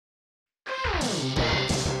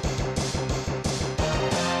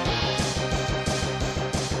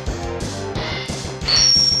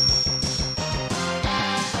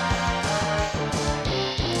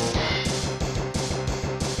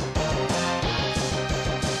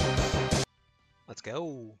Let's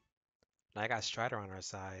go. Now I got Strider on our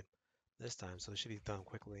side this time, so it should be done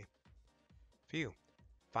quickly. Phew.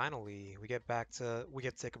 Finally, we get to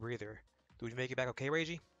take a breather. Do we make it back okay,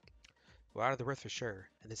 Reiji? We're out of the Rift for sure,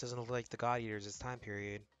 and this doesn't look like the God Eaters this time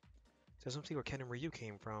period. So let's see where Ken and Ryu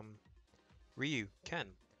came from. Ryu, Ken,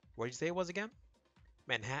 where did you say it was again?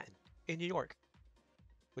 Manhattan, in New York.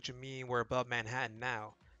 Which would mean we're above Manhattan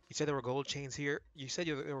now. You said there were gold chains here. You said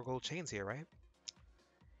there were gold chains here, right?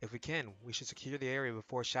 If we can, we should secure the area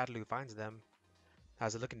before Shadaloo finds them.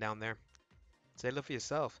 How's it looking down there? Say look for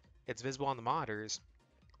yourself. It's visible on the monitors,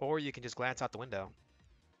 or you can just glance out the window.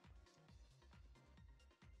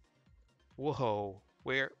 Whoa,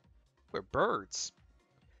 we're birds.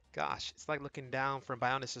 Gosh, it's like looking down from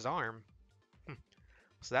Bionis' arm.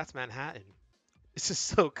 So that's Manhattan. This is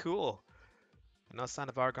so cool. No sign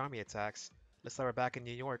of origami attacks. Looks like we're back in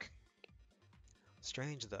New York.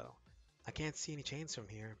 Strange though. I can't see any chains from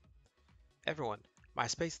here. Everyone, my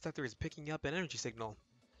space detector is picking up an energy signal.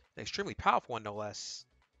 An extremely powerful one, no less.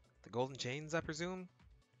 The golden chains, I presume?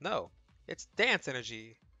 No, it's dance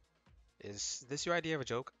energy. Is this your idea of a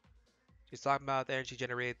joke? She's talking about the energy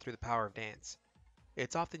generated through the power of dance.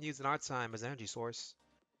 It's often used in our time as an energy source,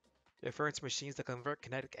 referring to machines that convert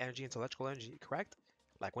kinetic energy into electrical energy, correct?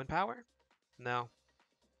 Like wind power? No,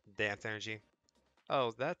 dance energy.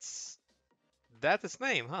 Oh, that's its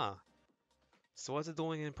name, huh? So what's it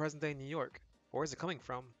doing in present-day New York? Where is it coming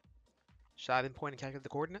from? Should I pinpoint and calculate the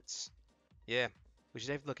coordinates? Yeah, we should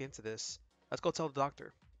have to look into this. Let's go tell the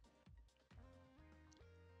doctor.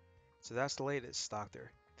 So that's the latest,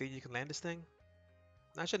 doctor. Think you can land this thing?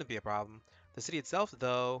 That shouldn't be a problem. The city itself,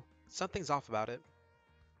 though, something's off about it.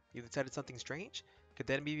 You detected something strange? Could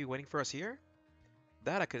the enemy be waiting for us here?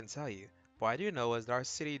 That I couldn't tell you. What I do know is that our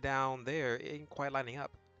city down there ain't quite lining up,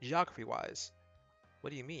 geography-wise. What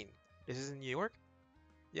do you mean? This is in New York?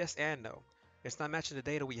 Yes and no. It's not matching the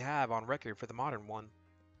data we have on record for the modern one.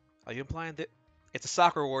 Are you implying that it's a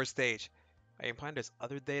soccer war stage? Are you implying there's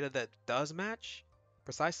other data that does match?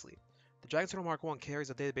 Precisely. The Dragon Turtle Mark 1 carries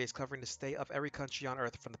a database covering the state of every country on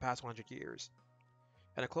Earth from the past 100 years.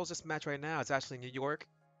 And the closest match right now is actually New York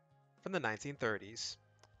from the 1930s.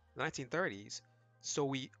 The 1930s? So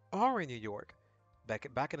we are in New York. Back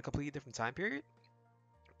in a completely different time period?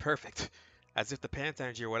 Perfect. As if the pants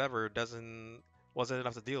energy or whatever wasn't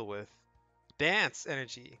enough to deal with. Dance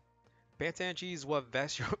energy. Pants energy is what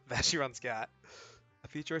Vacheron's got. A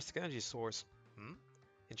futuristic energy source. Hmm?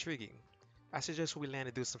 Intriguing. I suggest we land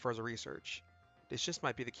and do some further research. This just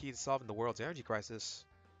might be the key to solving the world's energy crisis.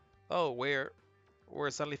 Oh, we're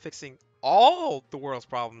suddenly fixing all the world's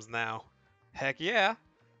problems now. Heck yeah.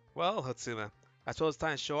 Well, Hatsuma, I suppose it's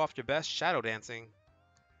time to show off your best shadow dancing.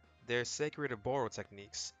 They're sacred Boro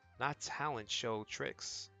techniques, not talent show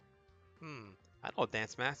tricks. I know a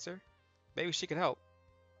dance master. Maybe she could help.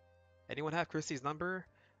 Anyone have Christie's number?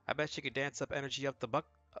 I bet she could dance up energy up the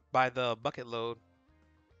by the bucket load.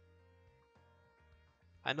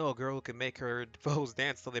 I know a girl who can make her foes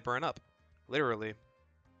dance till they burn up. Literally.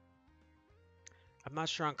 I'm not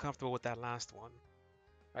sure I'm comfortable with that last one.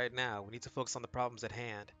 Right now, we need to focus on the problems at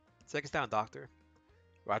hand. Take us down, Doctor.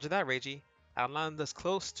 Roger that, Reiji. I'll land us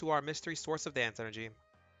close to our mystery source of dance energy.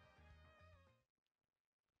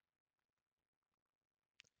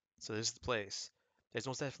 So this is the place. There's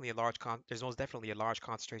most definitely a large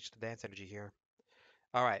concentration of dance energy here.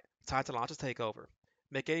 All right, time to launch a takeover.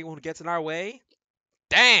 Make anyone who gets in our way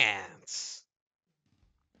dance.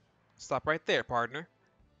 Stop right there, partner.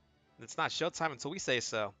 It's not showtime until we say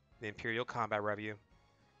so. The Imperial Combat Review.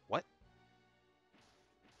 What?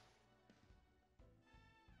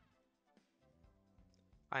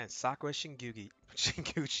 I am Sakura Shinguchi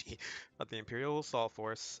of the Imperial Assault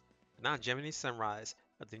Force, and I'm Gemini Sunrise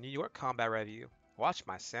of the New York Combat Review. Watch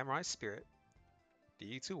my samurai spirit. Do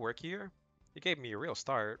you two work here? You gave me a real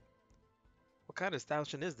start. What kind of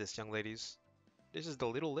establishment is this, young ladies? This is the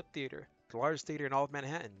Little Lip Theater, the largest theater in all of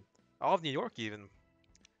Manhattan. All of New York, even.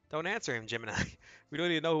 Don't answer him, Gemini. We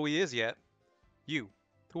don't even know who he is yet. You.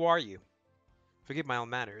 Who are you? Forgive my own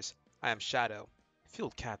manners. I am Shadow,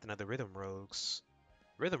 field captain of the Rhythm Rogues.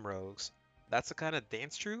 Rhythm Rogues? That's the kind of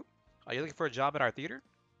dance troupe? Are you looking for a job at our theater?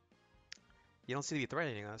 You don't seem to be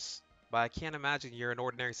threatening us, but I can't imagine you're an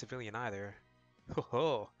ordinary civilian either. Ho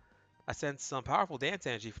ho! I sense some powerful dance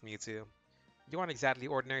energy from you two. You aren't exactly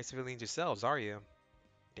ordinary civilians yourselves, are you?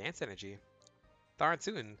 Dance energy? Darn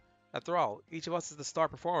tootin'. After all, each of us is the star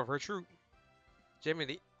performer of her troupe.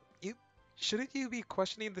 Jiminy, you shouldn't you be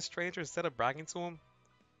questioning the stranger instead of bragging to him?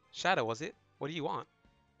 Shadow, was it? What do you want?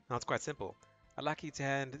 No, it's quite simple. I'd like you to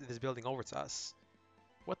hand this building over to us.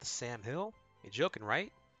 What the Sam Hill? You're joking,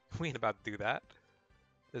 right? We ain't about to do that.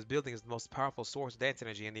 This building is the most powerful source of dance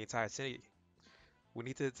energy in the entire city. We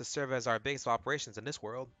need it to serve as our base of operations in this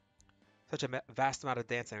world. Such a vast amount of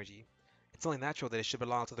dance energy. It's only natural that it should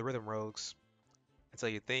belong to the Rhythm Rogues. And so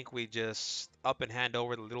you think we just up and hand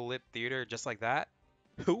over the Little Lit Theater just like that?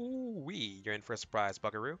 Hoo-wee, you're in for a surprise,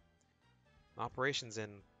 Buckaroo. Operations in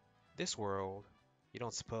this world, you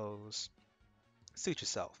don't suppose. Suit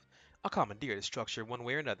yourself. I'll commandeer the structure one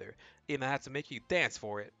way or another, even if I have to make you dance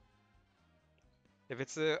for it. If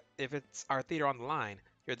it's our theater on the line,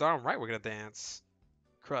 you're darn right we're gonna dance.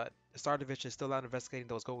 Crud, the Star Division is still out investigating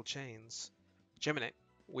those gold chains. Gemini,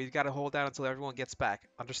 we've got to hold out until everyone gets back.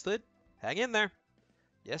 Understood? Hang in there.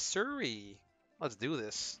 Yes, sirree. Let's do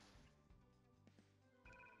this.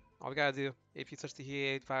 All we gotta do, if you touch the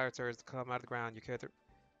heat, fire turns to come out of the ground, you can't. Oh,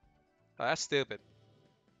 that's stupid.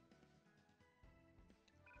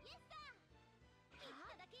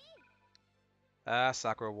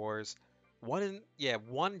 Sakura Wars. One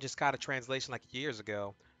just got a translation like years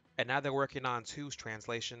ago, and now they're working on two's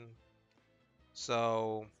translation.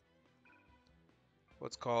 So,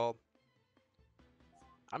 what's called?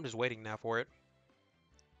 I'm just waiting now for it.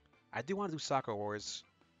 I do want to do Sakura Wars.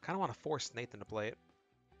 Kind of want to force Nathan to play it.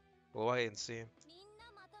 We'll wait and see.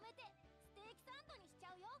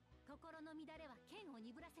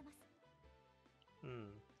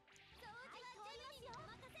 Hmm.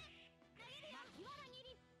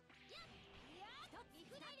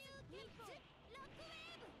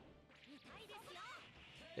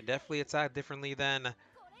 It definitely attacked differently than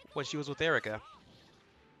when she was with Erica.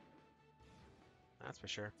 That's for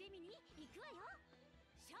sure.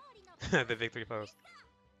 The victory pose.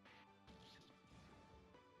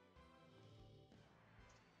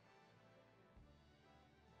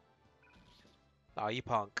 Oh, you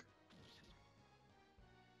punk.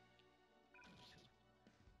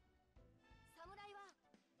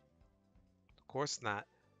 Of course not.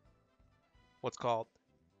 What's called?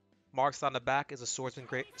 Marks on the back is a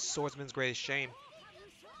swordsman's greatest shame.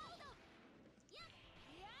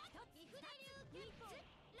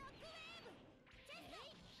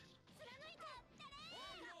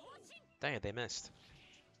 Dang it, they missed.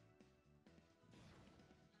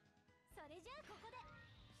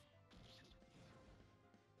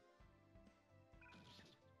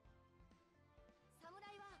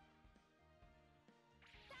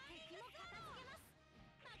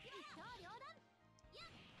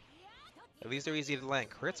 At least they're easy to land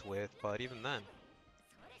crits with, but even then.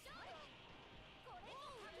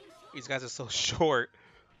 These guys are so short,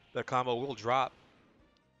 the combo will drop.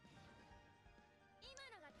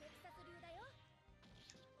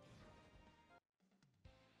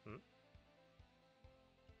 Hmm?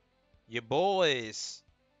 You boys!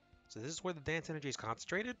 So this is where the dance energy is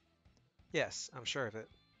concentrated? Yes, I'm sure of it.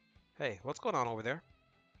 Hey, what's going on over there?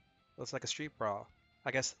 Looks like a street brawl.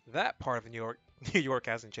 I guess that part of New York, New York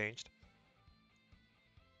hasn't changed.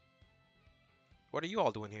 What are you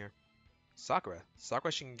all doing here? Sakura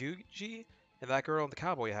Shinguji, and that girl in the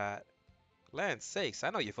cowboy hat. Land sakes, I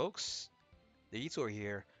know you folks. The two are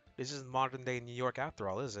here. This isn't modern day New York after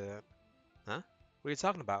all, is it? Huh? What are you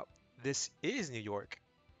talking about? This is New York.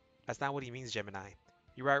 That's not what he means, Gemini.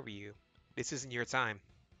 You're right, Ryu. This isn't your time.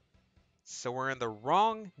 So we're in the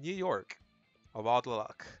wrong New York. Of all the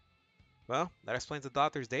luck. Well, that explains the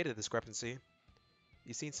doctor's data discrepancy.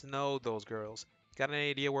 He seems to know those girls. Got any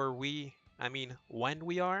idea when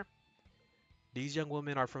we are? These young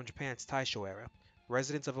women are from Japan's Taisho era,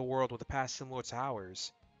 residents of a world with a past similar to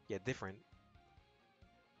ours, yet different.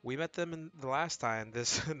 We met them in the last time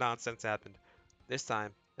this nonsense happened. This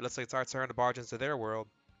time, it looks like it's our turn to barge into their world.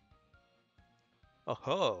 Oh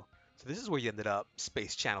ho! So this is where you ended up,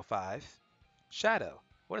 Space Channel 5. Shadow,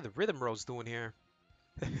 what are the Rhythm Roads doing here?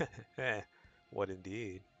 What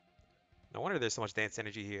indeed. No wonder there's so much dance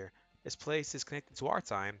energy here. This place is connected to our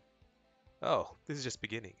time. Oh, this is just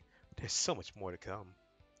beginning. There's so much more to come.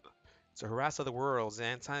 To harass other worlds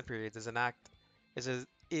and time periods is an act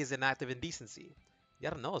of indecency. You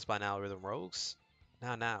gotta know us by now, Rhythm Rogues.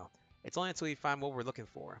 Now. It's only until we find what we're looking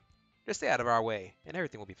for. Just stay out of our way, and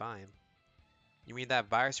everything will be fine. You mean that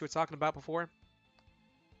virus you were talking about before?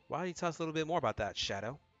 Why don't you tell us a little bit more about that,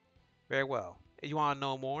 Shadow? Very well. If you want to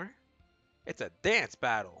know more? It's a dance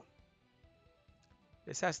battle.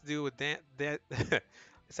 This has to do with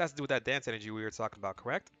this has to do with that dance energy we were talking about,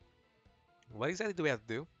 correct? What exactly do we have to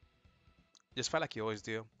do? Just fight like you always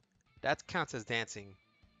do. That counts as dancing,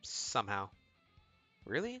 somehow.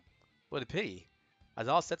 Really? What a pity. I was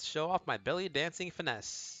all set to show off my belly dancing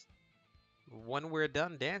finesse. When we're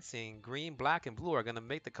done dancing, green, black, and blue are gonna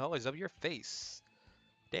make the colors of your face.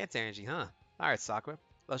 Dance energy, huh? Alright, Sakura.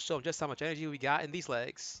 Let's show them just how much energy we got in these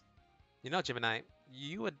legs. You know, Gemini,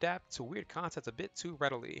 you adapt to weird concepts a bit too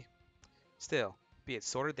readily. Still, be it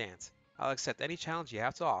sword or dance, I'll accept any challenge you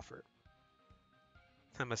have to offer.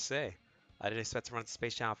 I must say, I didn't expect to run the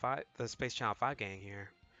Space Channel 5 gang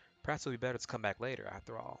here. Perhaps it would be better to come back later,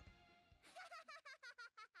 after all.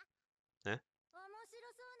 Eh? 面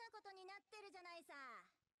白そうなことになってるじゃないさ。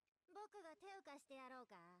僕が手を貸してやろう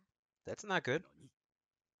か。That's not good.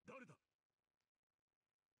 何誰だ。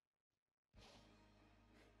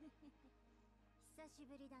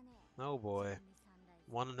Oh boy.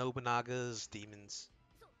 One of Nobunaga's demons.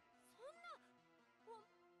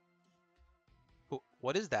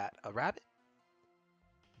 What is that? A rabbit?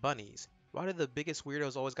 Bunnies. Why do the biggest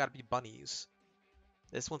weirdos always gotta be bunnies?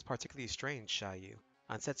 This one's particularly strange, Shayu.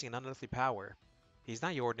 I'm sensing an unearthly power. He's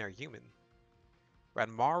not your ordinary human.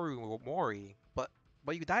 Ranmaru Mori, but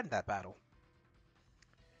you died in that battle.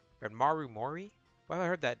 Ranmaru Mori? Why have I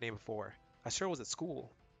heard that name before? I sure was at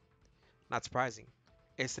school. Not surprising.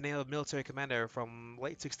 It's the name of a military commander from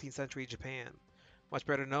late 16th century Japan. Much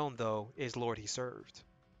better known, though, is Lord he served.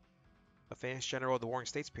 A famous general of the Warring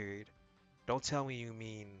States period. Don't tell me you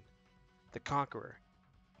mean the Conqueror,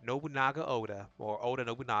 Nobunaga Oda, or Oda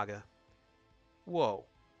Nobunaga. Whoa,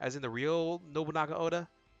 as in the real Nobunaga Oda?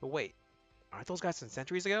 But wait, aren't those guys from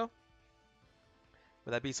centuries ago?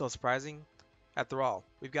 Would that be so surprising? After all,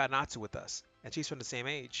 we've got Natsu with us, and she's from the same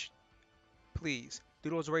age. Please,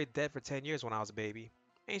 Doodle was already dead for 10 years when I was a baby.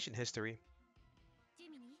 Ancient history. ジ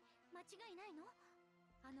ミニー、間違いないの？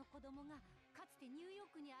あの子供がかつてニューヨー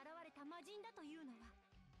クに現れた魔人だというのは。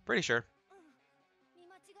Pretty sure. うん、見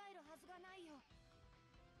間違えるはずがないよ。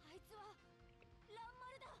あいつはラン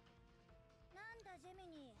マルだ。なんだジェミ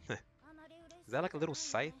ニー、あまり嬉し Is that そう like a じゃ little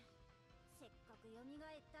ない scythe? せっかく蘇っ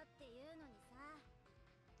たっていうのにさ。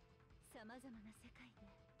様々な世界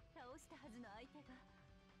で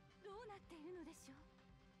どうなっているのでしょう。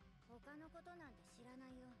他のことなんて知らな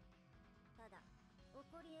いよ。ただ、起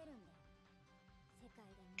こり得るんだよ。世界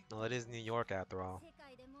で最も Well, it is New York after all. 世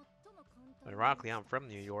界で最も混沌と Ironically, I'm from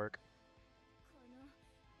New York. この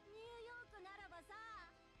ニューヨークならばさ。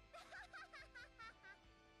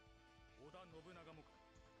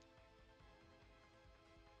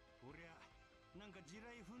こりゃ、なんか地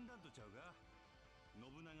雷踏んだんとちゃうが。信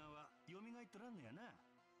長は蘇って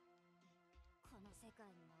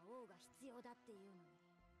いるのに。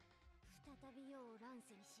再び世を乱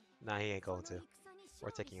世にし、Nah, he ain't going その to. 戦に We're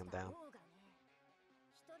勝利 taking し him た down. 王がね、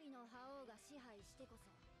一人の覇王が支配してこそ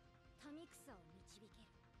民草を導ける。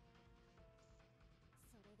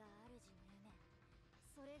それが主の夢。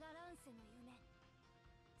それが乱世の夢。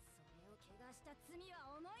それを汚した罪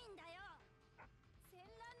は重いんだよ。戦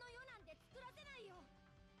乱の世なんて作らせないよ。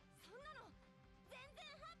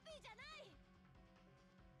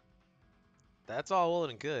 That's all well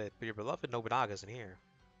and good, but your beloved Nobunaga isn't here.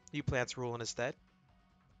 You plan to rule in his stead?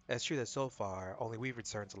 It's true that so far, only we've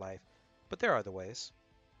returned to life, but there are other ways.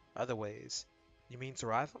 Other ways? You mean to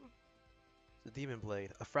rival him? The Demon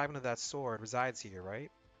Blade, a fragment of that sword, resides here, right?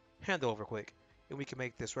 Hand it over quick, and we can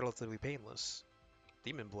make this relatively painless.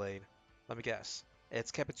 Demon Blade? Let me guess.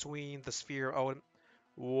 It's kept between the sphere of Odin.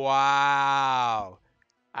 Wow!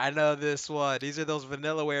 I know this one. These are those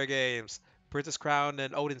Vanillaware games. Princess Crown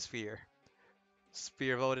and Odin Sphere.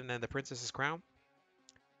 Sphere of Odin and the Princess's Crown?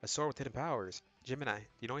 A sword with hidden powers. Gemini, do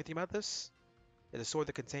you know anything about this? It's a sword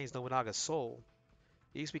that contains Nobunaga's soul.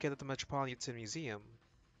 It used to be kept at the Metropolitan Museum,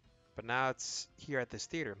 but now it's here at this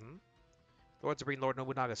theater, hmm? In order to bring Lord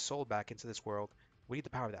Nobunaga's soul back into this world, we need the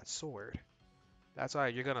power of that sword. That's why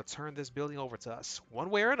you're gonna turn this building over to us, one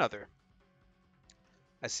way or another.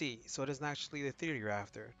 I see, so it isn't actually the theater you're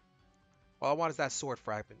after. All I want is that sword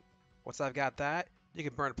fragment. Once I've got that, you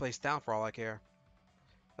can burn the place down for all I care.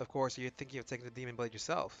 Of course, if you're thinking of taking the Demon Blade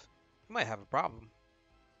yourself, you might have a problem.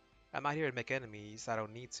 I'm not here to make enemies, I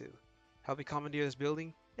don't need to. Help me commandeer this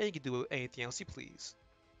building, and you can do anything else you please.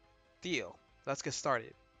 Deal. Let's get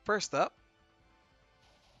started. First up,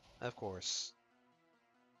 of course,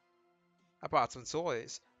 I brought some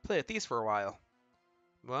toys. Play with these for a while.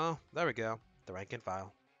 Well, there we go. The rank and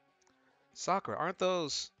file. Sakura, aren't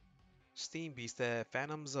those steam beasts that the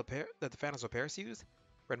Phantoms of Paris used?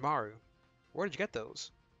 Renmaru, where did you get those?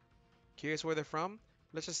 Curious where they're from?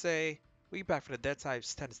 Let's just say we back from the dead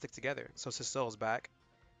types tend to stick together, so Sisto's back.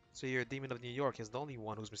 So your Demon of New York is the only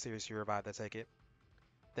one who's mysteriously revived, I take it.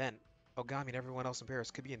 Then, Ogami and everyone else in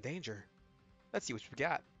Paris could be in danger. Let's see what we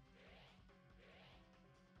got.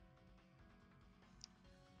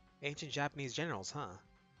 Ancient Japanese generals, huh?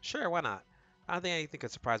 Sure, why not? I don't think anything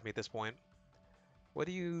could surprise me at this point. What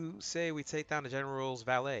do you say we take down the general's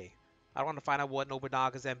valet? I want to find out what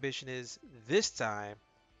Nobunaga's ambition is this time.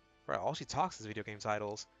 Right, all she talks is video game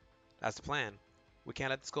titles. That's the plan. We can't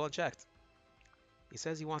let this go unchecked. He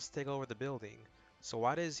says he wants to take over the building. So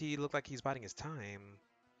why does he look like he's biding his time?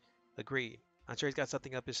 Agreed. I'm sure he's got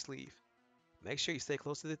something up his sleeve. Make sure you stay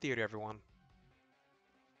close to the theater, everyone.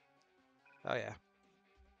 Oh yeah.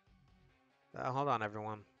 Hold on,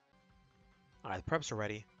 everyone. Alright, the preps are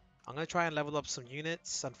ready. I'm gonna try and level up some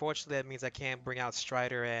units. Unfortunately, that means I can't bring out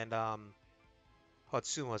Strider and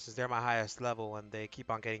Hotsuma since they're my highest level and they keep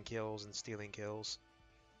on getting kills and stealing kills.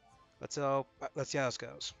 Let's see how this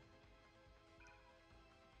goes.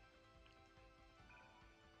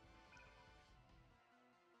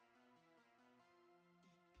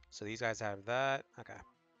 So these guys have that. Okay.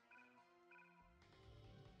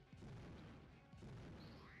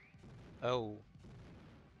 Oh,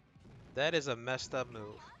 that is a messed up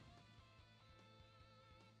move.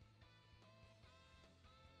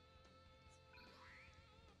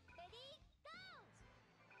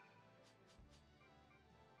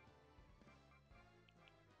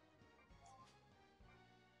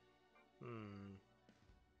 Hmm.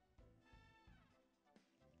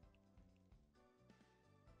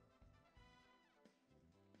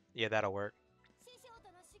 Yeah, that'll work. 師匠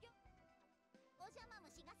との修行お邪魔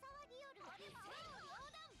虫が騒ぎよるこれは両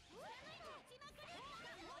断撃ちまくれ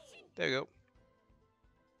There you go.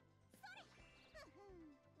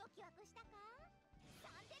 ドキワクしたかサ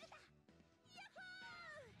ンデルだやっほ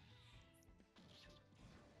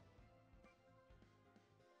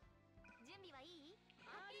ー準備はいい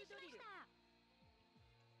発見しました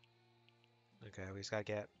Okay, we just gotta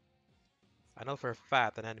get. I know for a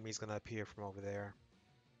fact that enemy's gonna appear from over there.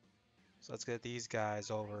 So let's get these guys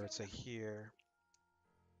over to here.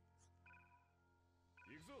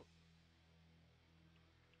 行くぞ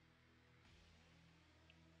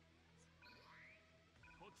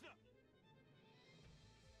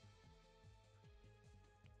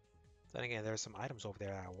Then again, there's some items over there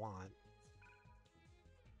that I want.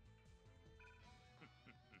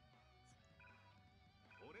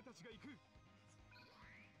 俺たちが行く行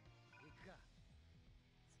くか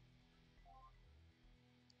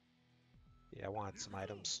Yeah, I want some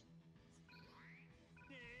items.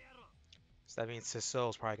 So that means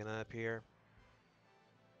Sissel's probably gonna appear.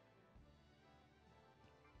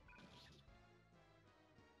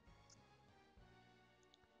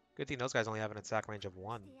 Good thing those guys only have an attack range of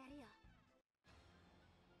 1.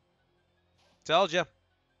 Told ya! 待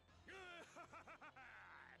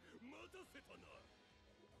たせたな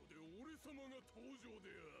ここで俺様が登場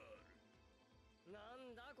であるな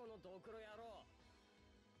んだこのドクロ野郎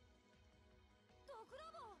ドクロ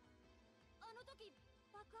ボあの時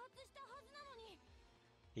爆発したはずなのに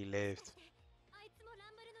He lived. あいつもラ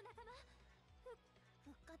ンブルの仲間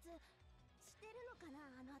復活してるのかな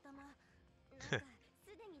あの頭なんか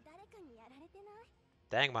すでに誰かにやられてない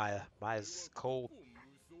Dang, Maya. Maya's cold. 無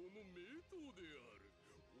双の名刀である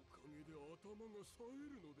おかげで頭が冴え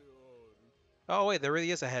るのである Oh, wait, there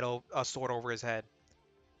really is a sword over his head.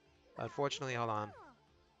 Unfortunately, hold on.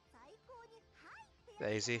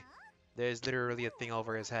 There you see. There's literally a thing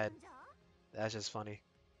over his head. That's just funny.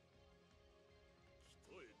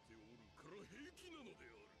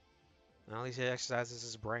 At least he exercises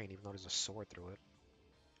his brain, even though there's a sword through it.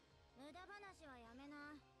 無駄話はやめ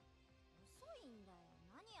な遅いんだよ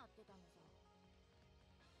何やってたのさ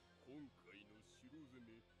今回の城攻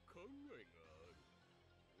め考えがある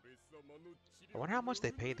俺様の知 I 力 wonder how much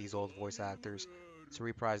they pay these old voice actors to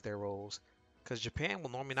reprise their roles. Because Japan will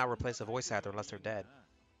normally not replace a voice actor unless they're dead.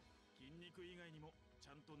 筋肉以外にもち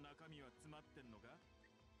ゃんと中身は詰まってんのか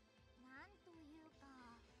なんというか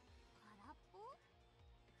空っぽ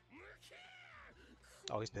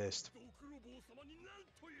Oh, he's pissed. ドクロ坊様になん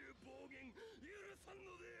という暴言許さん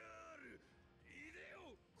のであるいで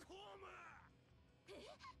よコーマ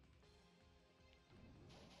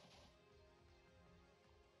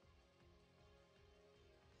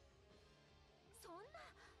そんな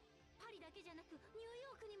パリだけじゃなくニュー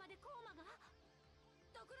ヨークにまでコーマが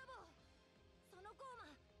ドクロ坊そのコー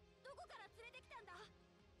マどこから連れてきたんだ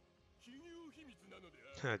企業秘密なので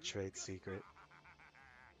ある Trade secret.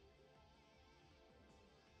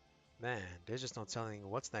 Man, there's just no telling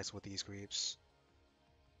what's next with these creeps.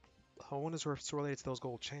 I wonder if it's related to those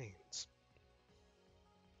gold chains.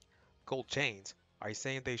 Gold chains? Are you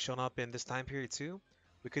saying they shown up in this time period too?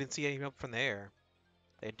 We couldn't see any up from the air.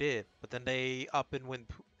 They did, but then they up and went.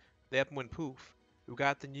 They up and went poof. We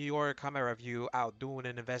got the New York Combat Review out doing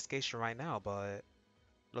an investigation right now, but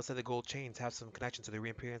looks like the gold chains have some connection to the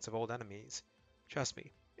reappearance of old enemies. Trust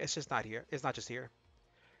me, it's just not here. It's not just here.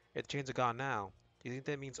 If the chains are gone now, do you think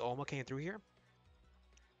that means Olma came through here?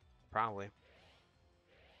 Probably.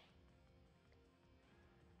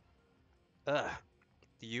 Ugh.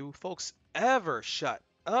 Do you folks ever shut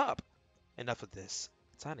up? Enough of this.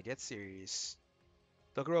 Time to get serious.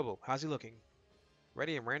 Dokorobo, how's he looking?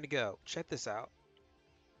 Ready and raring to go. Check this out.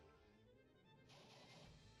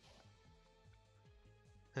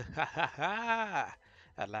 Ha ha ha!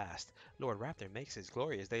 At last, Lord Raptor makes his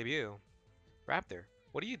glorious debut. Raptor,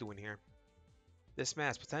 what are you doing here? This man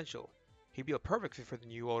has potential. He'd be a perfect fit for the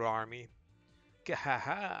new old army. Ha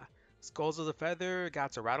ha! Skulls of the feather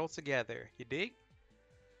got to rattle together. You dig?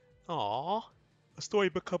 Aww. A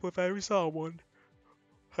storybook couple if I ever saw one.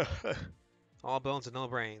 All bones and no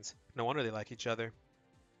brains. No wonder they like each other.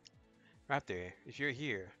 Raptor, if you're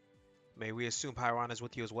here, may we assume Pyron is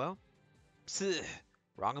with you as well? Psst.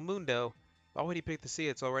 Wrong-a-mundo. Why would he pick the sea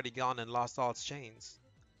that's already gone and lost all its chains?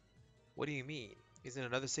 What do you mean? Isn't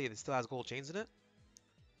another sea that still has gold chains in it?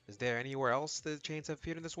 Is there anywhere else the chains have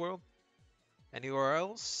appeared in this world? Anywhere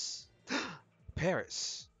else?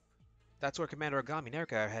 Paris. That's where Commander Agami and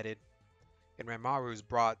Erika are headed. And Ranmaru's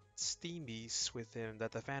brought steam beasts with him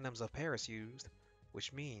that the Phantoms of Paris used.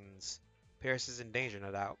 Which means Paris is in danger,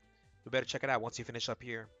 no doubt. We better check it out once you finish up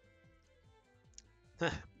here.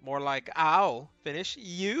 More like I'll finish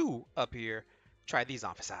you up here. Try these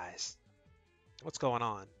on for size. What's going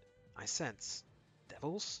on? I sense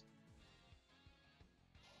devils?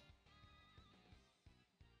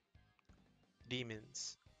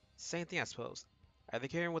 Demons. Same thing, I suppose. Are they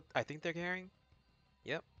carrying what I think they're carrying?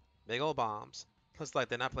 Yep. Big old bombs. Looks like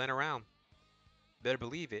they're not playing around. Better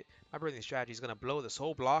believe it. My breathing strategy is gonna blow this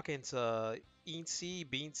whole block into eensy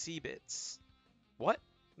beensy bits. What?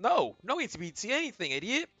 No! No eensy beensy anything,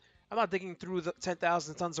 idiot! I'm not digging through the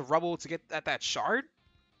 10,000 tons of rubble to get at that shard.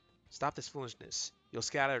 Stop this foolishness. You'll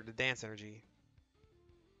scatter the dance energy.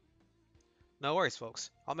 No worries, folks.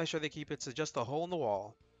 I'll make sure they keep it to just a hole in the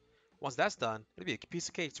wall. Once that's done, it'll be a piece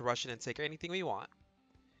of cake to rush in and take anything we want.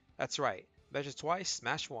 That's right. Measure twice,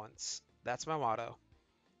 smash once. That's my motto.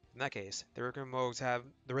 In that case, the rhythm rogues have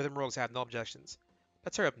no objections.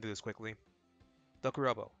 Let's hurry up and do this quickly.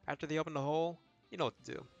 Dokurobo, after they open the hole, you know what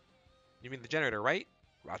to do. You mean the generator, right?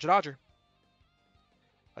 Roger, Roger.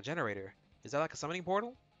 A generator? Is that like a summoning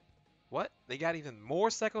portal? What? They got even more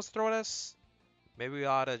cycles to throw at us? Maybe we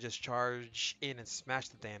ought to just charge in and smash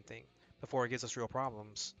the damn thing before it gives us real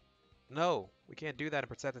problems. No, we can't do that and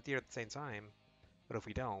protect the theater at the same time. But if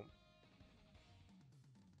we don't...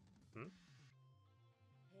 Hmm?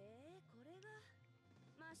 へえ、これが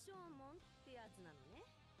魔性門ってやつなのね。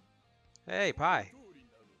Hey, その Pi. 通り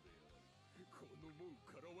なのである。この門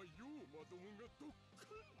からはようまともがどっか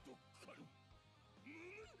んどっかん。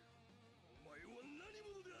お前は何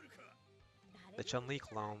者であるか。 The 誰でもい Chun-Li い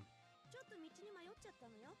じゃない。 clone. ちょっと道に迷っちゃった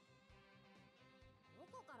のよ。ど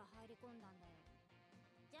こから入り込んだんだよ。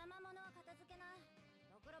邪魔者は片付けな。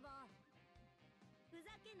ドクロボ。ふ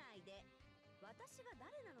ざけないで。私が誰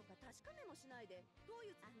なのか確かめもしないで。どう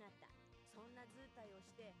いうあなた。そんな図体を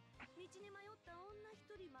して道に迷った女一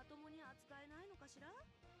人まともに扱えないのかしら。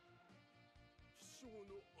気性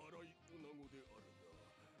の荒い女子であるが、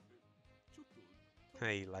ちょっと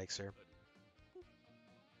He likes her.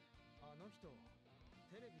 あの人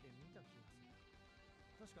テレビで見た気がする。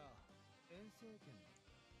確か遠征権の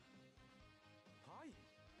パイ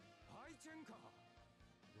チェンか。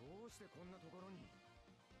どうしてこんなところに。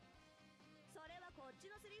それはこっち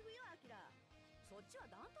のセリフよ、アキラ。そっちは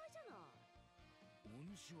団体じゃない。お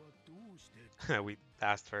主はどうして。We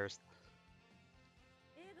asked first.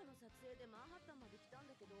 映画の撮影でマンハッタンまで来たん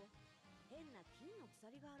だけど、変な金の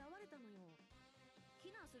鎖が現れたのよ。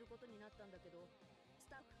避難することになったんだけど、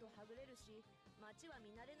スタッフとはぐれるし、街は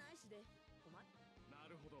見慣れないしで困っ。な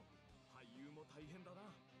るほど。俳優も大変だ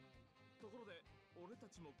な。ところで俺た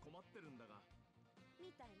ちも困ってるんだが。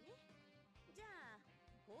みたいね。じゃあ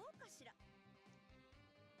こうかしら。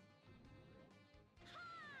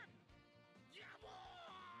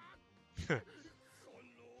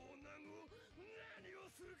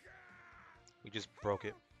 We just broke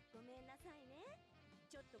it. ごめんなさいね。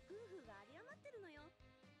ちょっと空風が有り余ってるのよ。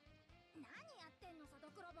何やってんのさ、ド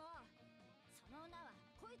クロボ。その女は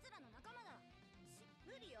こいつらの仲間だ。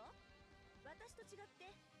無理よ。私と違っ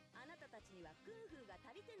てあなたたちには空風が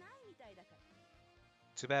足りてないみたいだから。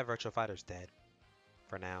 Too bad Virtual Fighter's dead.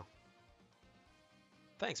 For now.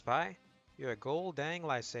 Thanks, Pi. You're a gold dang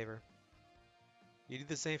lifesaver. You did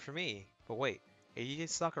the same for me. But wait, if you get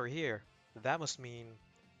stuck over here, that must mean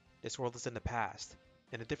this world is in the past,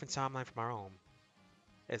 in a different timeline from our own.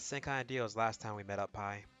 It's the same kind of deal as last time we met up,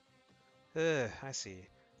 Pi. I see.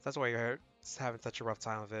 That's why you're having such a rough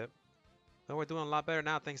time of it. But we're doing a lot better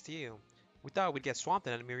now thanks to you. We thought we'd get swamped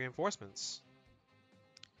in enemy reinforcements.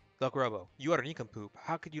 Look, Robo, you are an nincompoop.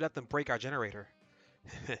 How could you let them break our generator?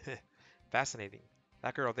 Fascinating.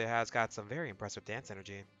 That girl there has got some very impressive dance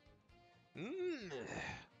energy. Mmm.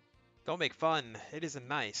 Don't make fun. It isn't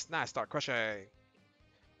nice. Now I start crushing.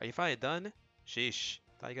 Are you finally done? Sheesh.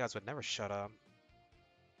 Thought you guys would never shut up.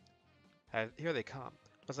 Here they come.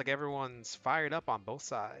 Looks like everyone's fired up on both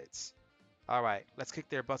sides. Alright, let's kick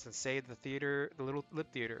their butts and save the theater, the little lip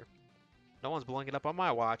theater. No one's blowing it up on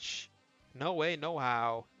my watch. No way, no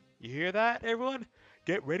how. You hear that, everyone?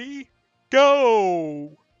 Get ready.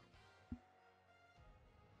 Go!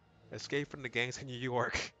 Escape from the gangs in New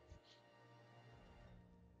York.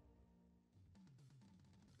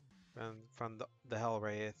 And from the Hell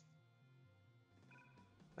Wraith.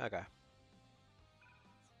 Okay.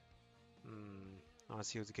 I want to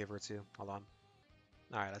see who to give her to. Hold on.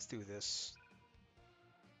 Alright, let's do this.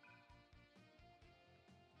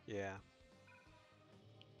 Yeah.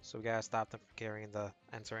 So we gotta stop them from carrying the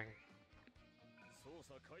entering.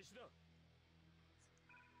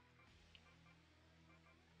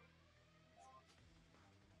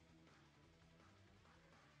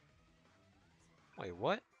 Wait,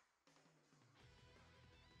 what?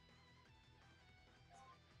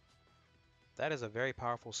 That is a very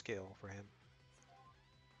powerful skill for him.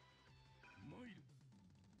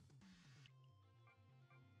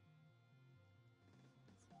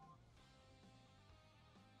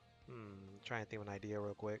 Trying to think of an idea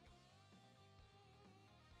real quick.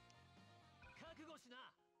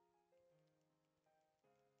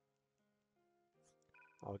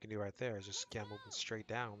 All we can do right there is just get moving straight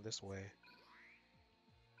down this way.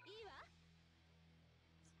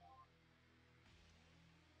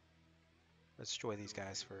 Let's destroy these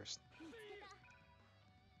guys first.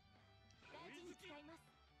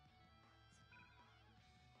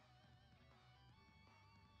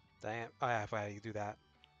 Damn. Oh yeah, if I do that.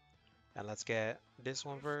 And let's get this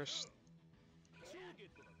one first.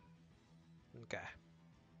 Okay.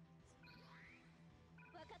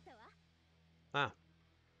 Ah,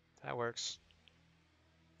 that works.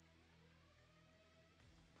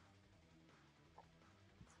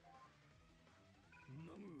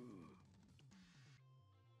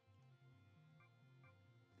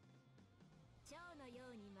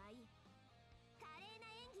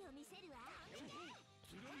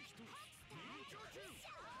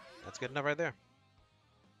 That's good enough right there.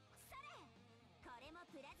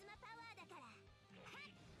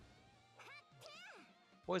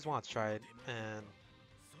 Always want to try it, and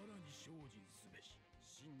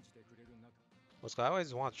I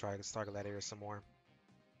always want to try Star Gladiator some more.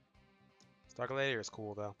 Star Gladiator is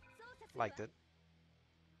cool though. Liked it.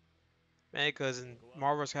 Man, because in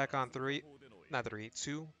Marvel vs. Capcom 3, not 3,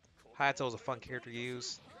 2, Hayato's a fun character to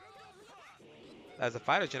use. As a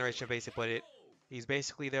fighter generation basically put it, he's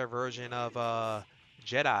basically their version of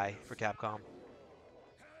Jedi for Capcom.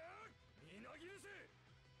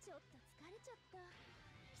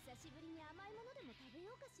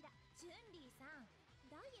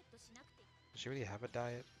 Does she really have a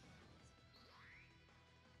diet?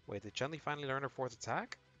 Wait, did Chun-Li finally learn her fourth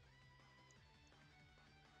attack?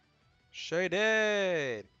 She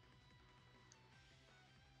did!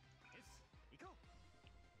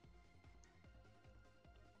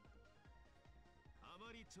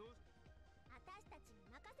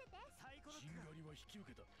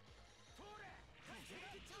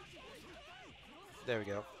 There we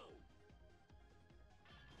go.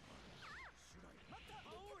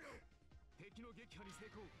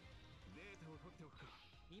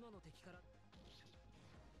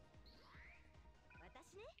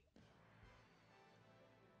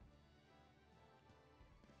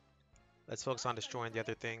 Let's focus on destroying the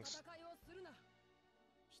other things.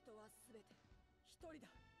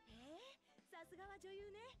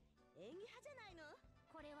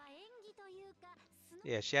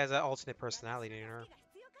 Yeah, she has that alternate personality in her.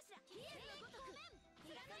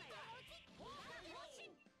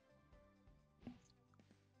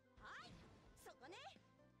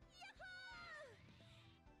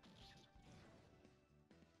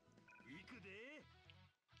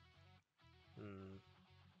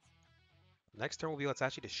 Next turn will be let's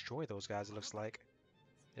actually destroy those guys, it looks like.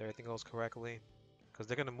 If everything goes correctly. Because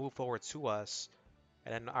they're going to move forward to us,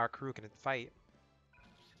 and then our crew can fight.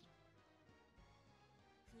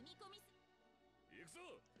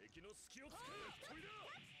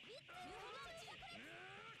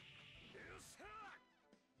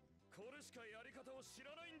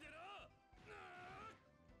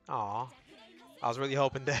 Aw, I was really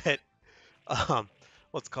hoping that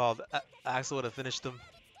what's called Axel would have finished them.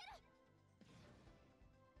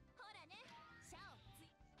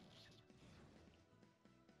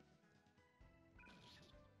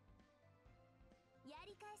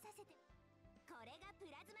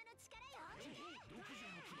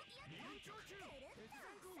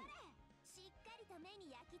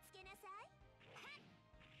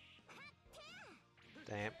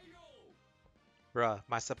 Damn. Bruh,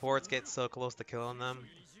 my supports get so close to killing them,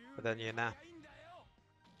 but then you know,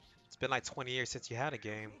 it's been like 20 years since you had a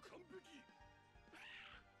game.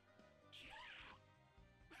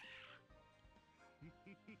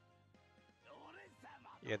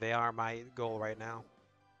 Yeah, they are my goal right now.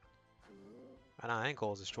 And I ain't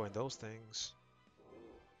goal is destroying those things.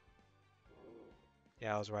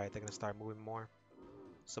 Yeah, I was right. They're gonna start moving more.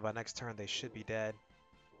 So by next turn, they should be dead.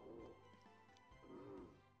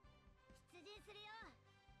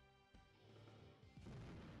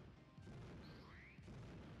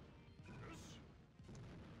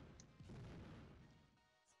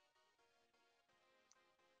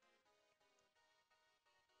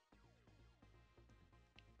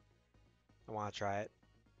 I want to try it.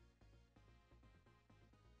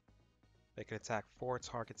 They can attack 4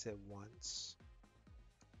 targets at once.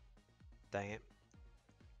 Dang it.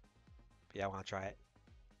 But yeah, I want to try it.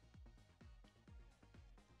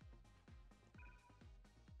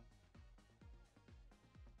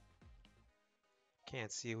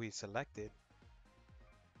 Can't see who he selected.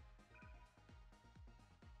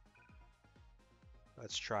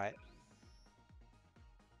 Let's try it.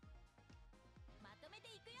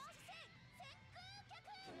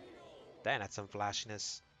 Dang, that's some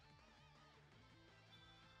flashiness.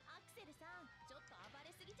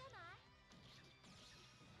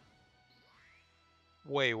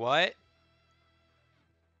 Wait, what?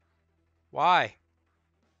 Why?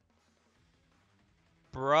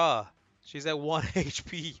 Bruh. She's at 1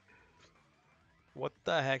 HP. What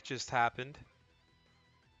the heck just happened?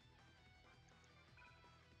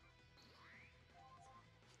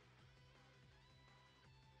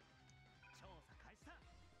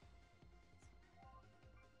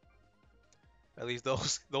 At least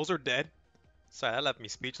those are dead. Sorry, that left me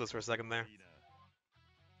speechless for a second there.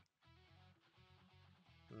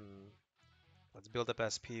 Hmm. Let's build up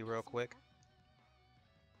SP real quick.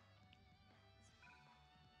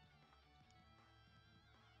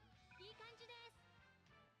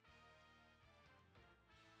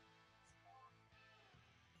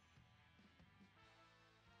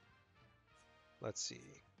 Let's see.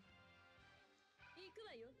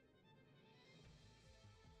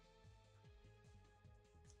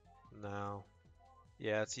 No.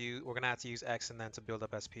 Yeah, we're gonna have to use X and then to build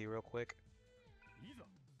up SP real quick.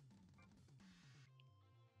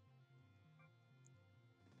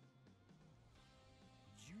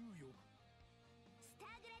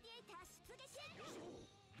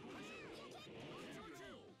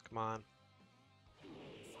 Come on.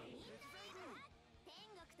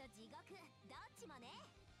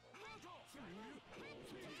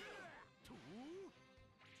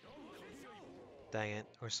 Dang it,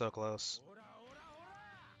 we're so close.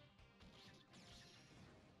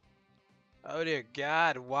 Oh dear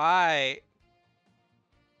God, why?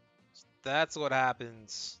 That's what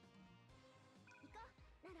happens.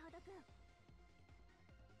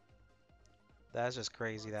 That's just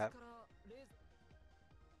crazy that.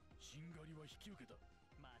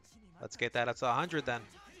 Let's get that up to 100 then.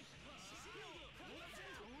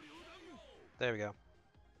 There we go.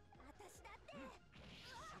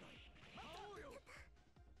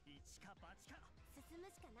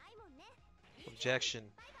 Objection.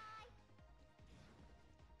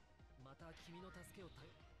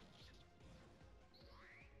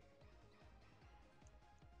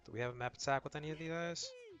 Do we have a map attack with any of these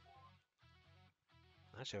guys?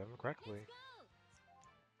 Actually, if I remember correctly.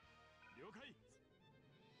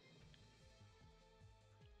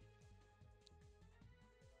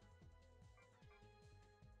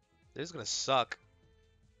 This is gonna suck.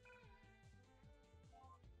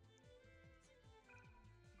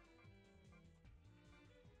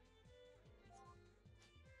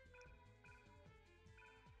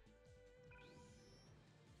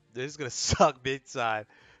 This is gonna suck big time.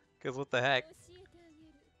 Cause what the heck?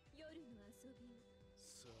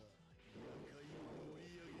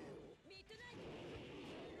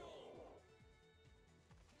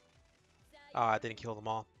 Oh, I didn't kill them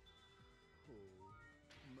all.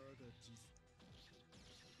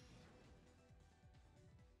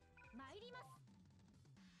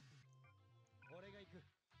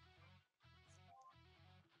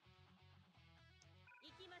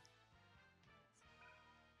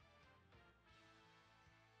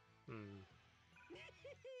 Hmm.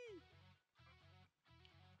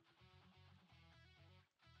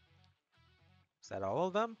 Is that all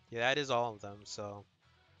of them? Yeah, that is all of them. So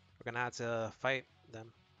we're gonna have to fight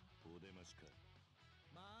them.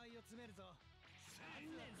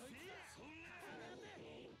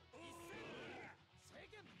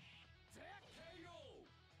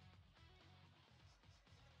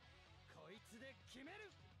 決め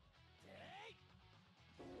るてい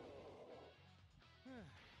ふう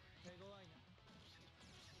手強いな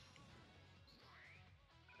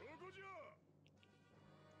ここじゃ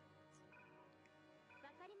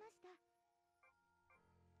わかりました。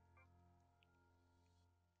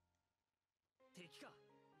敵か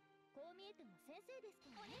こう見えても先生ですか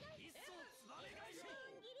らね。一層つばめ返し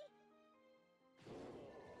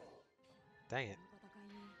Dang it. この戦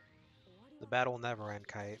いに終わり The は battle will never end,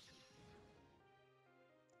 Kite.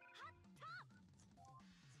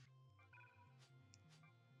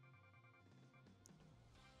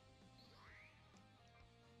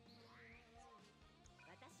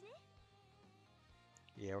 私ね。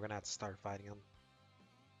 Yeah, we're gonna have to start fighting him.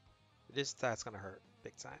 This attack's gonna hurt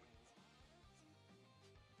big time.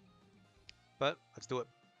 But let's do it.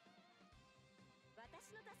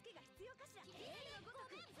 私の助けが必要かしら。キレイのごと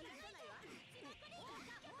く許さないわ。は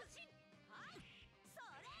い、そ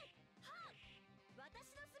れ。はっ。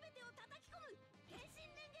私のすべてを叩き込む変身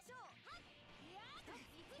連下掌。はっ。いやー、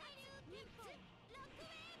水流ピップロックウ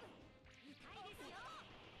ェーブ。痛いですよ。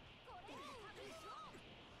これを食べしょう。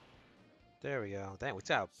 There we go. Damn, we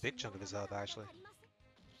took out a big chunk of his health actually.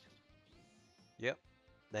 Yep.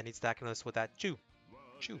 Then he's attacking us with that chew.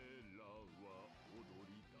 Chew.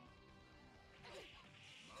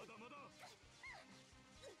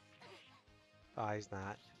 Oh, he's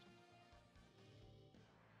not.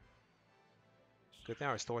 Good thing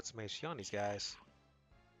I restored some HP on these guys.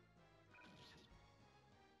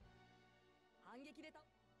 反撃でた。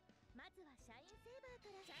まずはシャインセーバーか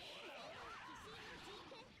ら。シャインセーバー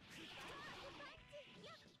奇襲の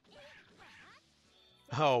人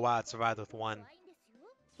権。Oh wow, it survived with one.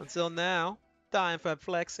 Until now, dying for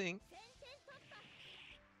flexing.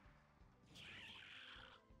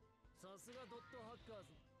 さすがドットハッカー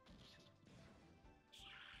ズ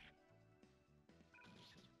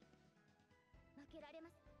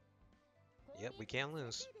Yep, we can't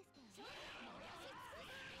lose.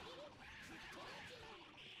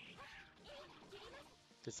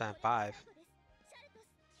 This time 5.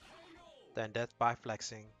 Then death by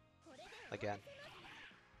flexing. Again.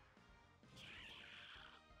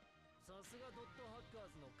 さすがドットハッカー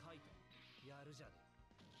ズのカイトやるじゃね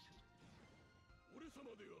俺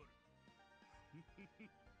様である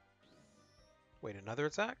Wait, another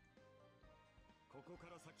attack? ここか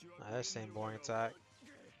ら先は Nah, that's the same boring attack.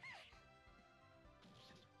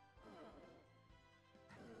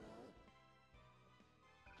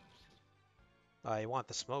 You want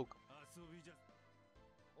the smoke. 遊びじゃ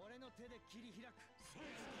俺の手で切り開く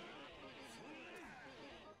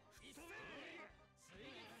水月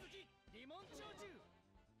好きリモン焼酎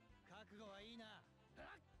覚悟はいいな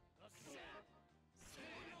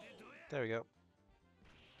There we go.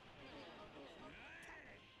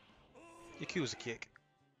 Yakuza kick.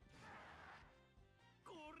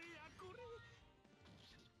 これやこれ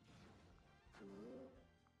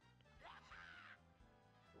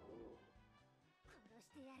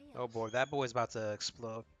Oh boy, that boy's about to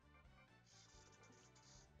explode.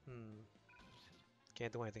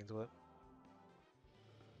 Can't do anything to it.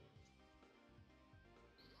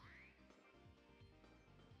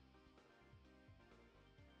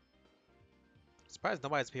 Surprised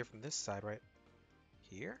nobody's here from this side, right?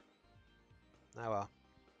 Here? Oh well.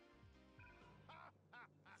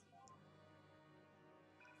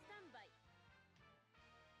 スタンバイ。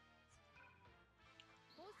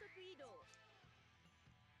高速移動。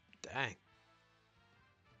 Dang.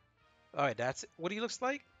 Alright, that's what he looks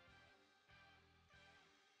like?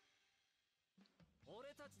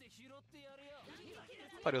 俺たちで拾ってやるよ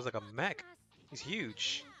I thought he was like a mech. He's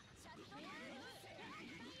huge.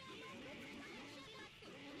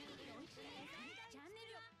 チャンネ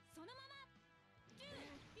ルそのまま。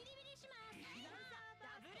ビリビリします。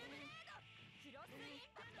ダブルブレード。クロスイ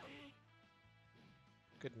ンパクト。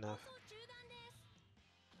 Good enough. 中断です。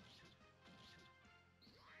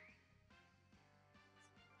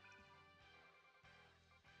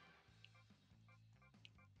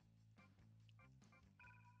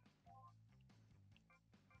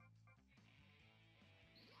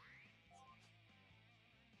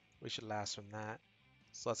 We should last from that.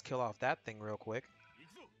 So let's kill off that thing real quick. 行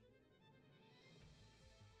くぞ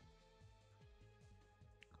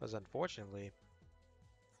Because unfortunately,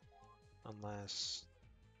 unless...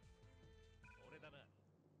 俺だな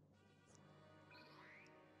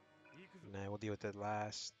行くぞ Nah, we'll deal with it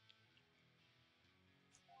last.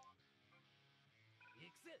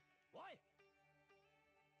 行くぜおい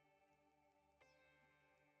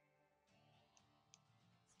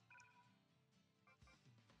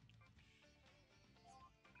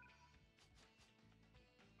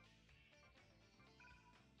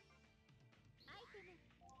相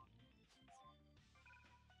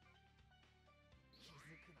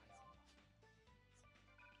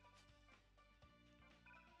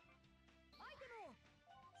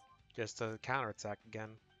Just to counterattack again.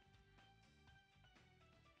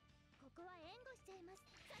 ここは援護しちゃいます。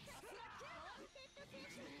ささすがヘッド選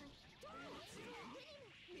手。どうも手にも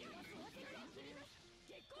身を吸わせて切ります。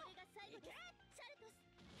これが最後です。シャルトス。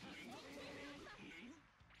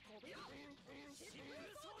飛びろ。疾風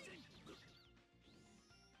掃除。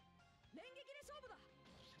連撃で勝負だ。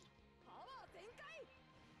パワー全開。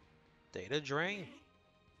 Data drain.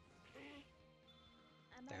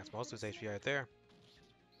 That's most of his HP right there.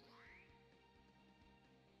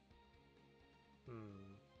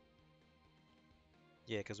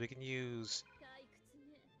 Yeah, because we can use... 退屈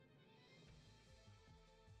ね。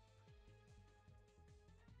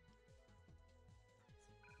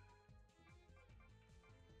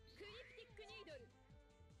クリプティックニードル。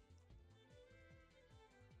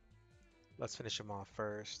 Let's finish him off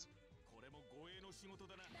first. これも護衛の仕事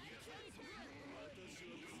だな。私は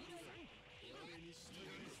俺に従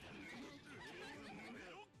いした。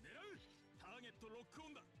狙うターゲットロックオ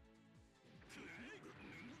ンだ。くらえ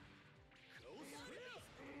顔スフェア。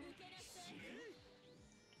 受けなさい。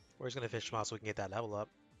 We're just gonna finish him off so we can get that level up.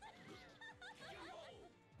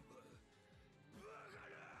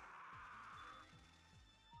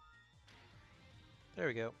 There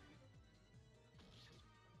we go.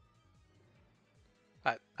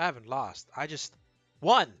 I haven't lost. I just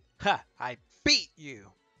won. Ha! I beat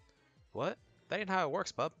you. What? That ain't how it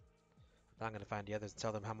works, bub. Now I'm gonna find the others and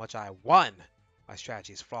tell them how much I won. My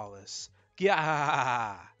strategy is flawless.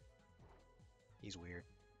 Yeah. He's weird.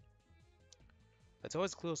 It's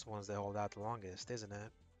always the close ones that hold out the longest, isn't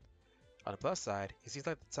it? On the plus side, he seems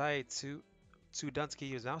like the type too done to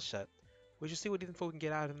keep his mouth shut. We should see what info we can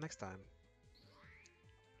get out of him next time.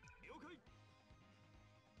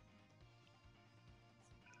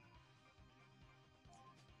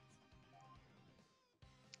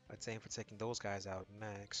 I'd say for taking those guys out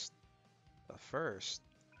next. But first,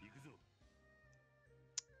 行くぞ。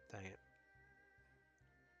 dang it.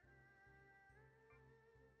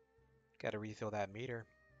 Gotta refill that meter.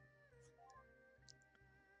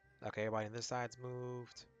 Okay, everybody on this side's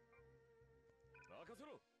moved. 任せ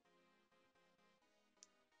ろ。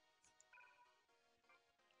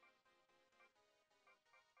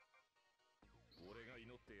俺が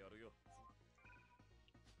祈ってやるよ。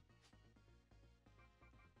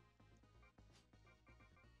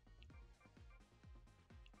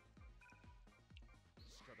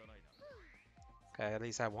仕方ないな。 Okay, at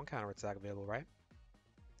least have one counter attack available, right?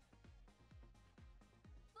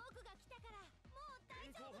 僕が来たからもう大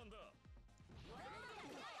現丈夫。行犯だ。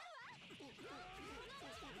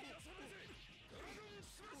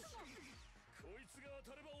こいつが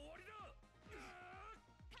当たれば終わりだ。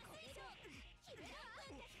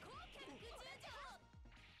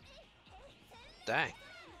 Dang.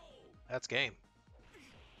 That's game.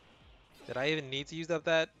 Did I even need to use up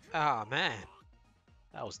that? Ah, man.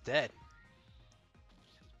 That was dead.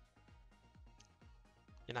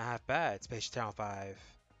 You're not half bad, Space Channel 5.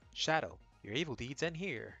 Shadow, your evil deeds end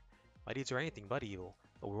here. My deeds are anything but evil.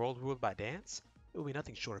 A world ruled by dance? It will be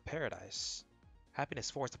nothing short of paradise. Happiness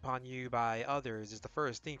forced upon you by others is the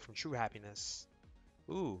first thing from true happiness.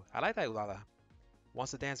 Ooh, I like that ulala.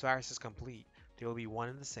 Once the dance virus is complete, they will be one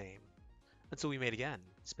and the same. Until we meet again,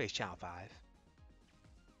 Space Channel 5.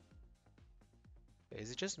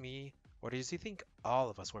 Is it just me, or does he think all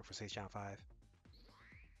of us work for Space Channel 5?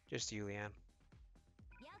 Just you, Leanne.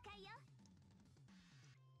 了解よ。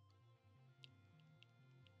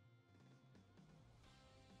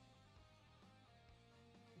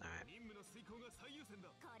 Alright. 任務の遂行が最優先だ。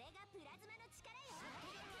これがプラズマの力よ。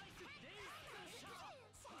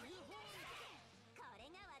これ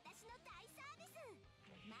が私の大サービス。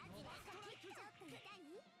まずはちょっと痛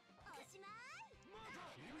い？おしまい。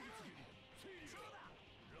そうだ。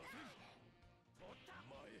螺旋。取った。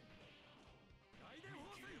前。雷電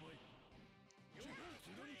放水。よく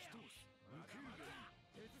左に通す。受けるがいい。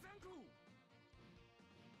鉄山空。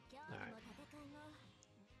今日も戦いも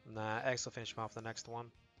Nah, X will finish him off the next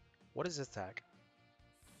one. What is this attack?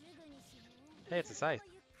 すぐにしよう。 Hey, it's a scythe.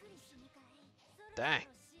 ゆっくり死ぬかい。 Dang. そろそろ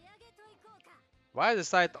仕上げといこうか。 Why is the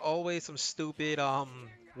scythe always some stupid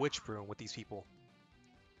witch broom with these people?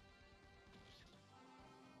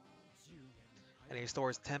 And he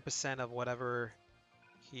stores 10% of whatever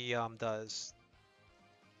he does.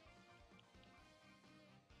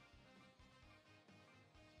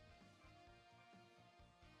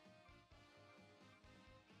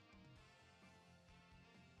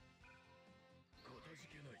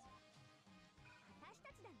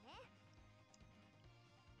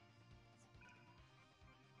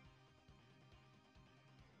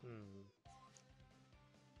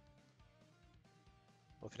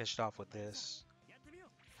 We'll finish it off with this.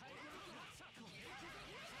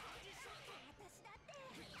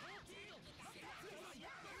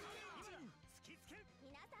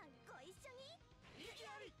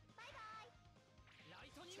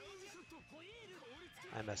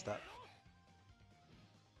 I messed up.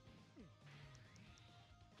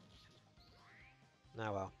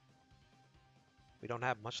 Now well. We don't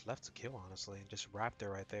have much left to kill, honestly. Just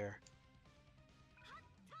Raptor right there.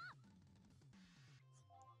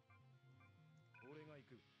 俺が行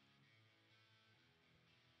く。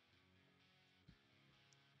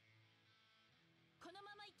この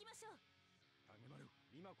まま行きましょう。影丸、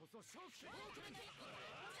今こそ勝負。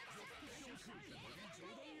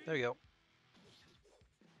 There we go.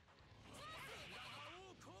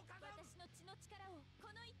 私の血の力を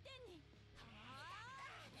この一点に。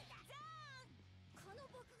じゃーん。この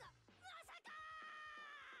僕がまさか。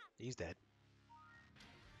 He's dead.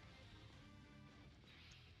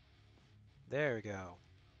 There we go.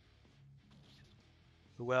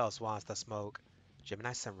 Who else wants the smoke?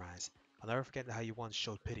 Gemini Sunrise. I'll never forget how you once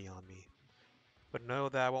showed pity on me. But know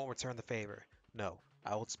that I won't return the favor. No,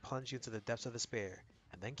 I will plunge you into the depths of despair,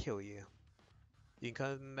 and then kill you. You can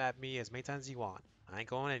come at me as many times as you want. I ain't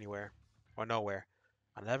going anywhere. Or nowhere.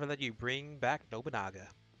 I'll never let you bring back Nobunaga.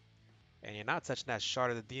 And you're not touching that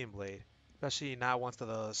shard of the Demon Blade. Especially not once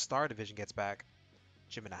the Star Division gets back.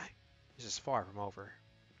 Gemini, this is far from over.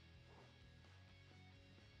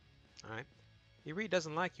 Alright. He really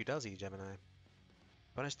doesn't like you, does he, Gemini?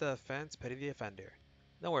 Punish the offense, pity the offender.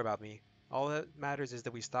 Don't worry about me. All that matters is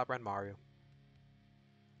that we stop Ranmaru.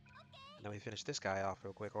 And then we finish this guy off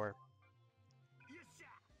real quick, or...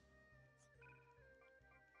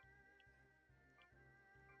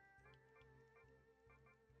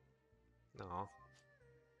 No.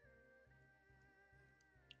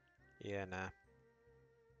 Yeah, nah.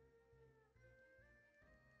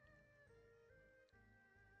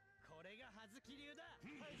 これが葉月流だ。知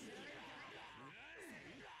られるか。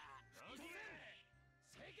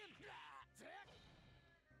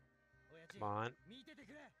親父 Come on. 見てて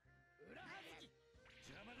くれ。裏葉月。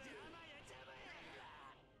邪魔だ。邪魔や邪魔や。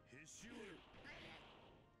へし折る。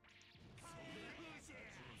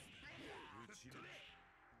うちら。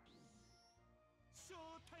ショー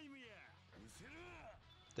タイムや。うせろ。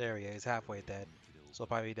 There he is, halfway dead. So he'll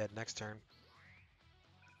probably be dead next turn.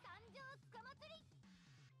 参上つかまつり。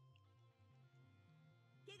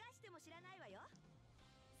怪我しても知らないわよ。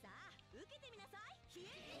さあ受けてみなさい。消え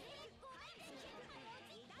てごめん。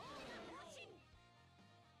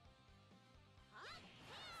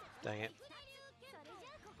Dang it. それじ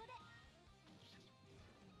ゃあここで。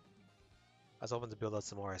 I was hoping to build up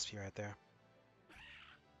some more SP right there.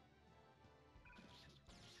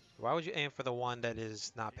 Why would you aim for the one that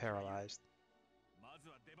is not paralyzed? まず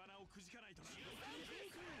は出花をくじかないとな。い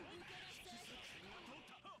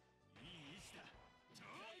い位置だ。勝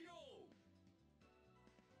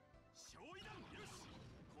利だ。よし。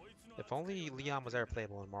こいつの If only Leon was ever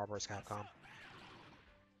playable in Marvel vs. Capcom.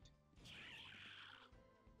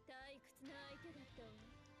 退屈な相手だったわ。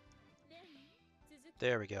でも続き。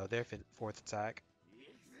 There we go, their fourth attack.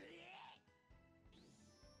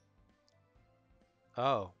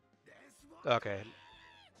 Oh. Okay.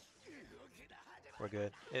 We're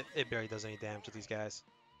good. It barely does any damage to these guys.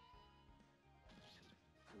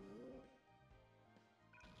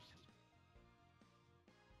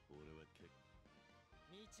 俺は結構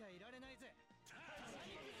見ちゃいられないぜ。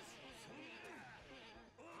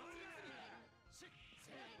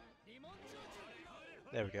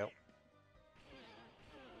 There we go.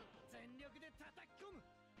 全力で叩き込む。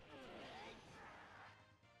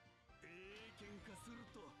喧嘩する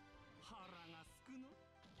と腹がすくの。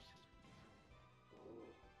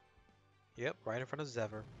 Yep, right in front of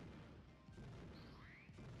Zephyr.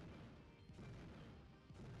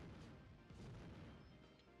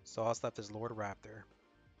 So all that's left is Lord Raptor.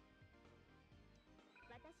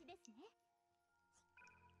 私ですね。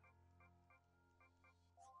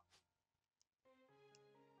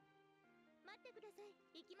待ってください。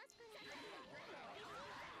行きますから。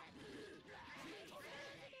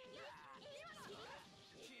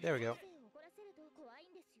 There we go. 怒らせると怖い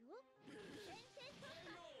んですよ。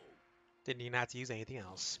 Didn't even have to use anything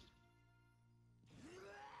else.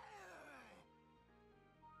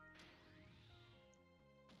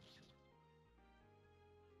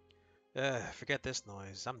 Forget this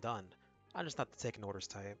noise. I'm done. I'm just not the taking orders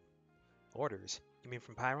type. Orders? You mean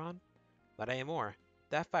from Pyron? Not anymore.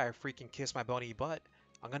 That fire freak can kiss my bony butt.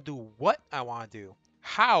 I'm gonna do what I want to do.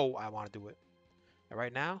 How I want to do it. And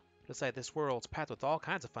right now, looks like this world's packed with all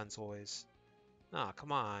kinds of fun toys. Aw,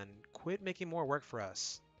 come on. Quit making more work for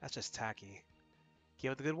us. That's just tacky.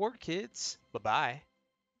 Keep up the good work, kids. Bye-bye.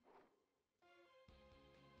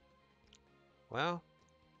 Well,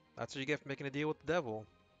 that's what you get for making a deal with the devil.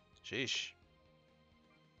 Sheesh.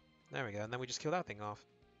 There we go, and then we just kill that thing off.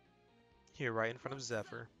 Here, right in front of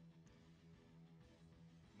Zephyr.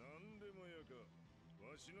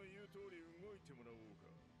 わしの言う通り動いてもらおう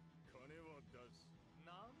か。金は出す。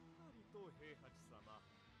なんなりと平八様。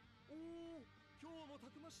おお、今日も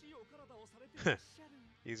たくましいお体をされていらっしゃる。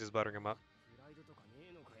He's just buttering him up. プライドとか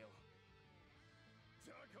ねえのかよ。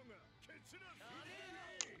雑魚がケツラす。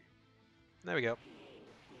 There we go.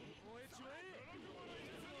 燃えちまえ。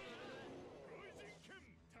ロイジン剣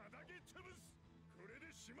叩き潰す。これ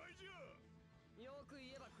でしまいじゃ。よく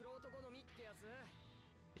言えば黒男の実ってやつ。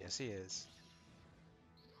 Yes, he is.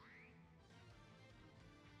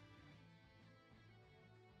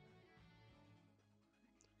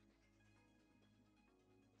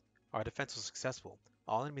 Our defense was successful.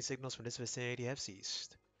 All enemy signals from this vicinity have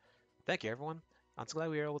ceased. Thank you, everyone. I'm so glad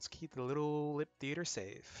we were able to keep the little lip theater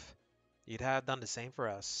safe. You'd have done the same for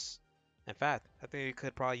us. In fact, I think we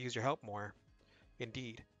could probably use your help more.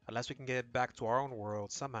 Indeed, unless we can get back to our own world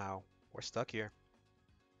somehow, we're stuck here.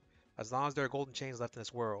 As long as there are golden chains left in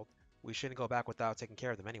this world, we shouldn't go back without taking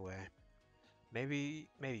care of them anyway. Maybe,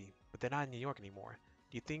 but they're not in New York anymore.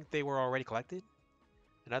 Do you think they were already collected?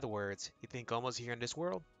 In other words, you think Goma's here in this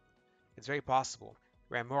world? It's very possible.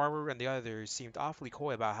 Ramorru and the others seemed awfully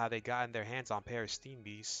coy about how they'd gotten their hands on Paris steam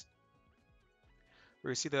beasts. We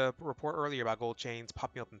received a report earlier about gold chains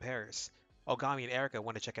popping up in Paris. Ogami and Erica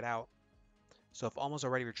went to check it out. So if Almost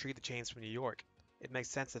already retrieved the chains from New York, it makes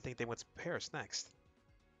sense to think they went to Paris next.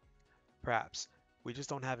 Perhaps. We just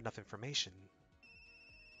don't have enough information.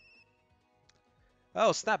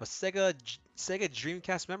 Oh snap, a Sega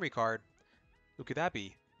Dreamcast memory card. Who could that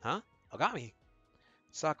be? Huh? Ogami!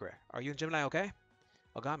 Sakura, are you and Gemini okay?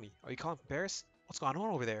 Ogami, are you calling from Paris? What's going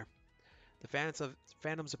on over there? The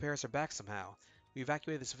Phantoms of Paris are back somehow. We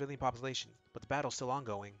evacuated the civilian population, but the battle's still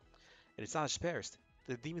ongoing. And it's not just Paris.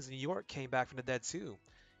 The demons in New York came back from the dead too.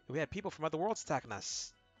 And we had people from other worlds attacking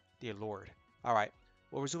us. Dear Lord. Alright,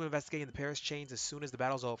 we'll resume investigating the Paris chains as soon as the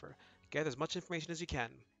battle's over. Gather as much information as you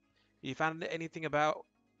can. You found anything about...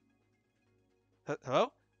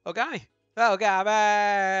 Hello? Ogami! Ogami!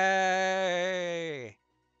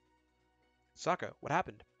 Sokka, what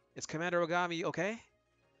happened? Is Commander Ogami okay?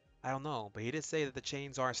 I don't know, but he did say that the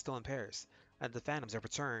chains are still in Paris, and the Phantoms have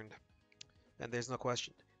returned. And there's no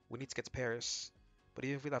question, we need to get to Paris. But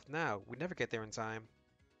even if we left now, we'd never get there in time.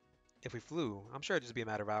 If we flew, I'm sure it'd just be a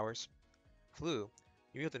matter of hours. Flew?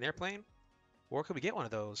 You mean with an airplane? Where could we get one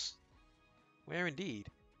of those? Where indeed?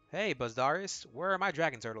 Hey, Buzzdarius, where are my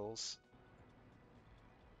dragon turtles?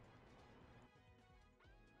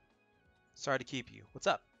 Sorry to keep you. What's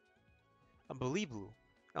up? Unbelievable.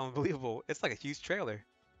 Unbelievable. It's like a huge trailer.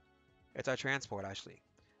 It's our transport, actually.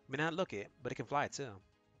 May not look it, but it can fly too.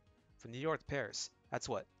 From New York to Paris. That's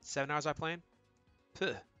what, 7 hours by plane?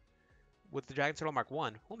 Puh. With the Dragon Turtle Mark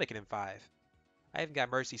 1, we'll make it in 5. I even got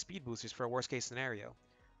emergency speed boosters for a worst case scenario.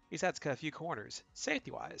 We just had to cut a few corners,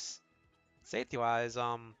 safety-wise. Safety-wise,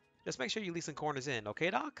 just make sure you leave some corners in, okay,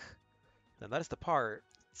 Doc? Then let us depart.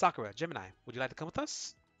 Sakura, Gemini, would you like to come with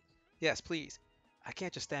us? Yes, please. I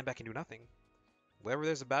can't just stand back and do nothing. Wherever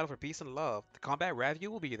there's a battle for peace and love, the combat Ravu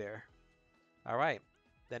will be there. Alright,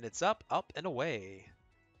 then it's up, up, and away.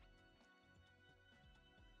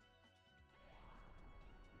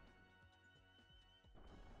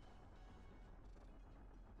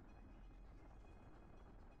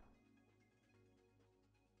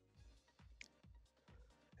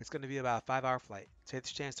 It's going to be about a 5-hour flight. Take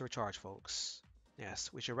this chance to recharge, folks.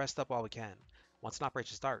 Yes, we should rest up while we can. Once an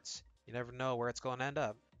operation starts, you never know where it's going to end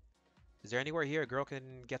up. Is there anywhere here a girl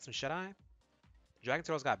can get some shut-eye? The Dragon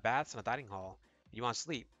Turtle's got baths and a dining hall. If you want to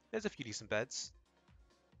sleep, there's a few decent beds.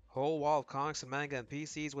 Whole wall of comics and manga and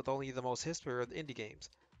PCs with only the most history of the indie games.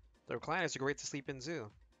 The recliners are great to sleep in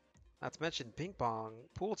too. Not to mention ping pong,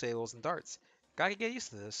 pool tables, and darts. Gotta get used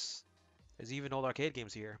to this. There's even old arcade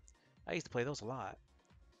games here. I used to play those a lot.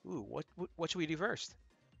 Ooh, what should we do first?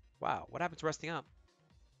 Wow, what happened to resting up?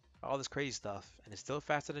 All this crazy stuff, and it's still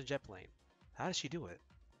faster than a jet plane. How does she do it?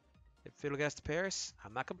 If it'll get us to Paris,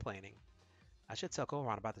 I'm not complaining. I should tell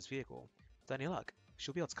Gohan about this vehicle. With any luck,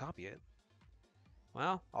 she'll be able to copy it.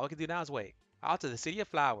 Well, all we can do now is wait. Out to the City of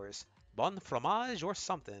Flowers. Bon fromage or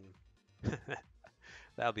something.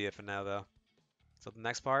 That'll be it for now, though. So the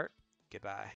next part, goodbye.